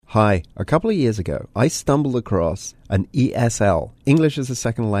Hi, a couple of years ago, I stumbled across an ESL, English as a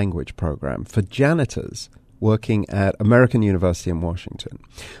Second Language program, for janitors working at American University in Washington.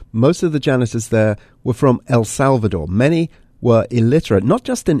 Most of the janitors there were from El Salvador. Many were illiterate, not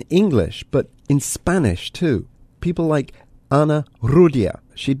just in English, but in Spanish too. People like Ana Rudia.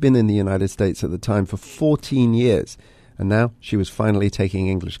 She'd been in the United States at the time for 14 years, and now she was finally taking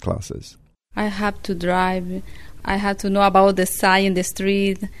English classes. I have to drive. I have to know about the sign in the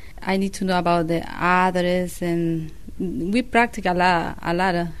street. I need to know about the address, and we practice a lot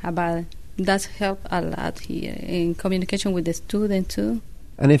about it. That's helped a lot here in communication with the student too.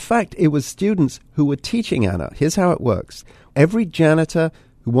 And in fact, it was students who were teaching Anna. Here's how it works. Every janitor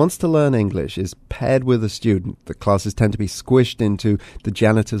who wants to learn English is paired with a student. The classes tend to be squished into the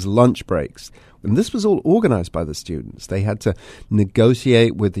janitor's lunch breaks. And this was all organized by the students. They had to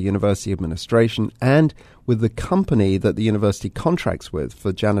negotiate with the university administration and with the company that the university contracts with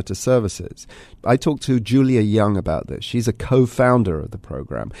for janitor services. I talked to Julia Young about this. She's a co-founder of the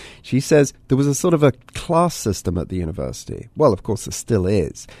program. She says there was a sort of a class system at the university. Well, of course, there still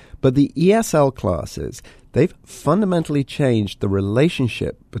is. But the ESL classes, they've fundamentally changed the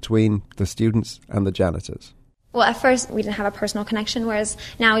relationship between the students and the janitors. Well, at first, we didn't have a personal connection, whereas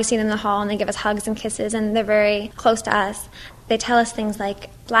now we see them in the hall and they give us hugs and kisses, and they're very close to us. They tell us things like,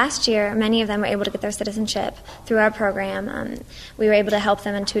 last year, many of them were able to get their citizenship through our program. We were able to help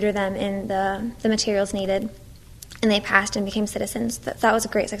them and tutor them in the materials needed, and they passed and became citizens. That was a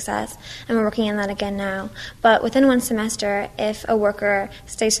great success, and we're working on that again now. But within one semester, if a worker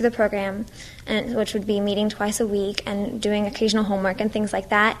stays through the program, which would be meeting twice a week and doing occasional homework and things like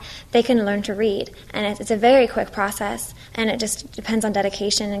that, they can learn to read. And it's a very quick process, and it just depends on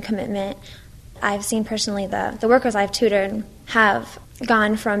dedication and commitment. I've seen personally the workers I've tutored have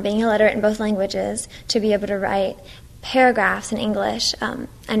gone from being illiterate in both languages to be able to write paragraphs in English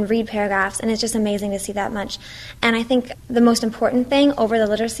and read paragraphs, and it's just amazing to see that much. And I think the most important thing over the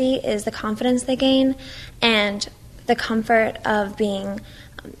literacy is the confidence they gain and the comfort of being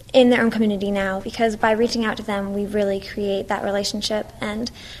in their own community now, because by reaching out to them, we really create that relationship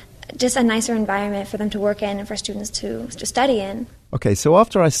and just a nicer environment for them to work in and for students to study in. Okay, so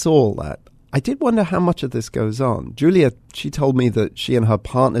after I saw all that, I did wonder how much of this goes on. Julia, she told me that she and her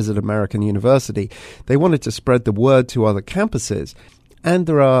partners at American University, they wanted to spread the word to other campuses. And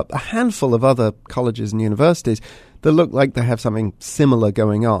there are a handful of other colleges and universities that look like they have something similar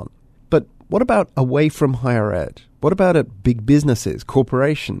going on. But what about away from higher ed? What about at big businesses,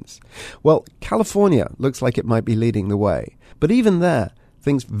 corporations? Well, California looks like it might be leading the way. But even there,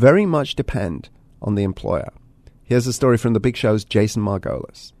 things very much depend on the employer. Here's a story from The Big Show's Jason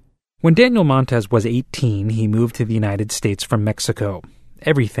Margolis. When Daniel Montes was 18, he moved to the United States from Mexico.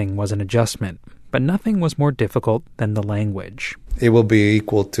 Everything was an adjustment, but nothing was more difficult than the language. It will be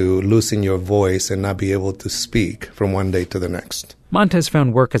equal to losing your voice and not be able to speak from one day to the next. Montes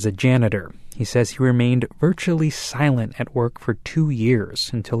found work as a janitor. He says he remained virtually silent at work for 2 years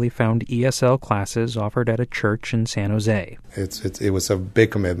until he found ESL classes offered at a church in San Jose. It was a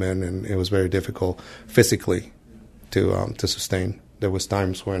big commitment, and it was very difficult physically to sustain. There was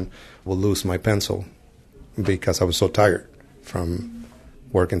times when I would lose my pencil because I was so tired from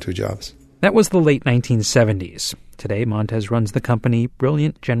working 2 jobs. That was the late 1970s. Today, Montes runs the company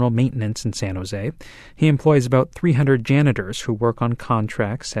Brilliant General Maintenance in San Jose. He employs about 300 janitors who work on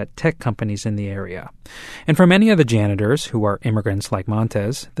contracts at tech companies in the area. And for many of the janitors, who are immigrants like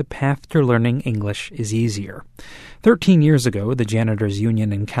Montes, the path to learning English is easier. 13 years ago, the Janitors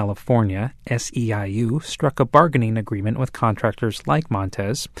Union in California, SEIU, struck a bargaining agreement with contractors like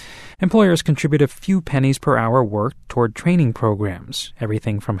Montes. Employers contribute a few pennies per hour worked toward training programs,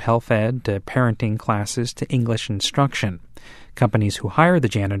 everything from health ed to parenting classes to English instruction. Companies who hire the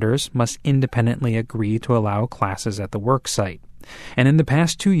janitors must independently agree to allow classes at the work site. And in the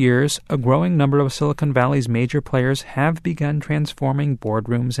past 2 years, a growing number of Silicon Valley's major players have begun transforming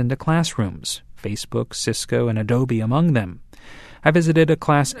boardrooms into classrooms, Facebook, Cisco, and Adobe among them. I visited a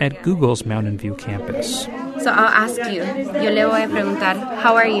class at Google's Mountain View campus. So I'll ask you. Yo le voy a preguntar,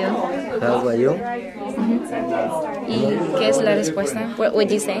 how are you? How are you? ¿Y qué es la respuesta? What would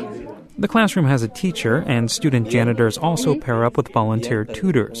you say? The classroom has a teacher, and student janitors also pair up with volunteer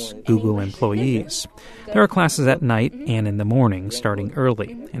tutors, Google employees. There are classes at night and in the morning, starting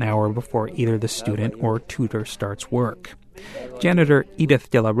early, an hour before either the student or tutor starts work. Janitor Edith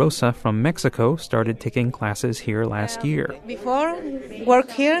De La Rosa from Mexico started taking classes here last year. Before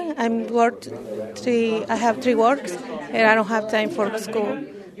work here, I have 3 works, and I don't have time for school.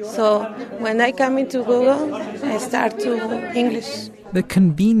 So when I come into Google, I start to English. The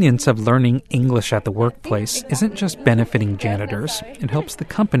convenience of learning English at the workplace isn't just benefiting janitors, it helps the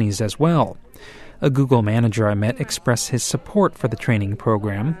companies as well. A Google manager I met expressed his support for the training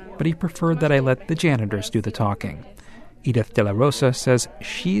program, but he preferred that I let the janitors do the talking. Edith De La Rosa says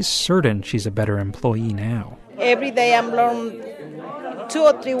she's certain she's a better employee now. Every day I'm learning 2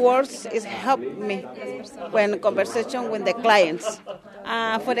 or 3 words. Is help me when conversation with the clients.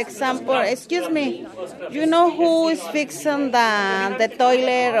 For example, excuse me, you know who is fixing the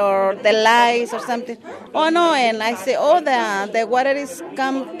toilet or the lights or something? Oh no, and I say, the water is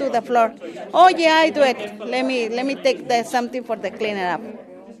come to the floor. Oh yeah, I do it. Let me take something for the cleaner up.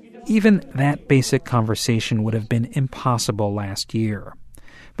 Even that basic conversation would have been impossible last year.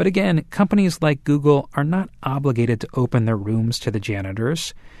 But again, companies like Google are not obligated to open their rooms to the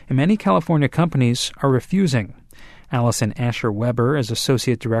janitors, and many California companies are refusing. Allison Asher Weber is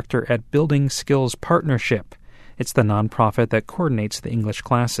Associate Director at Building Skills Partnership. It's the nonprofit that coordinates the English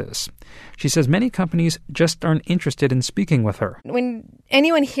classes. She says many companies just aren't interested in speaking with her. When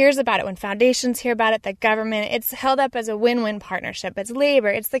anyone hears about it, when foundations hear about it, the government, it's held up as a win-win partnership. It's labor,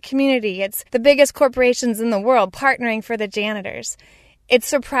 it's the community, it's the biggest corporations in the world partnering for the janitors. It's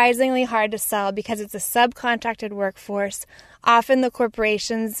surprisingly hard to sell because it's a subcontracted workforce. Often the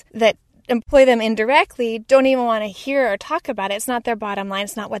corporations that employ them indirectly don't even want to hear or talk about it. It's not their bottom line.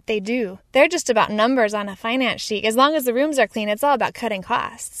 It's not what they do. They're just about numbers on a finance sheet. As long as the rooms are clean, it's all about cutting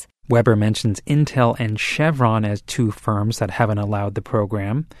costs. Weber mentions Intel and Chevron as 2 firms that haven't allowed the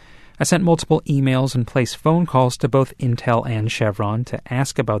program. I sent multiple emails and placed phone calls to both Intel and Chevron to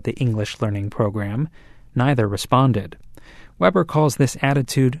ask about the English learning program. Neither responded. Weber calls this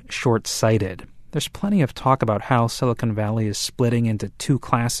attitude short-sighted. There's plenty of talk about how Silicon Valley is splitting into 2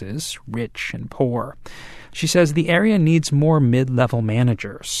 classes, rich and poor. She says the area needs more mid-level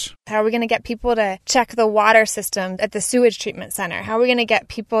managers. How are we going to get people to check the water system at the sewage treatment center? How are we going to get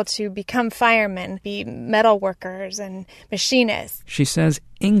people to become firemen, be metal workers and machinists? She says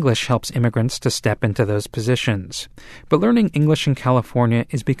English helps immigrants to step into those positions. But learning English in California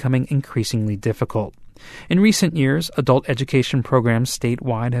is becoming increasingly difficult. In recent years, adult education programs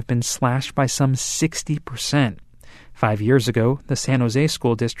statewide have been slashed by some 60%. 5 years ago, the San Jose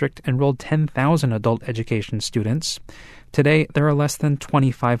School District enrolled 10,000 adult education students. Today, there are less than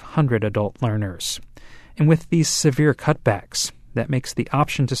 2,500 adult learners. And with these severe cutbacks, that makes the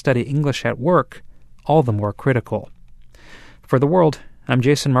option to study English at work all the more critical. For The World, I'm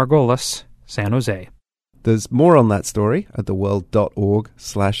Jason Margolis, San Jose. There's more on that story at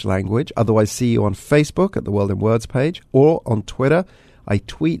theworld.org/language. Otherwise, see you on Facebook at the World in Words page or on Twitter. I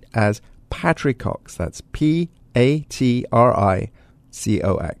tweet as Patricox. That's Patricox. See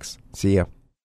ya.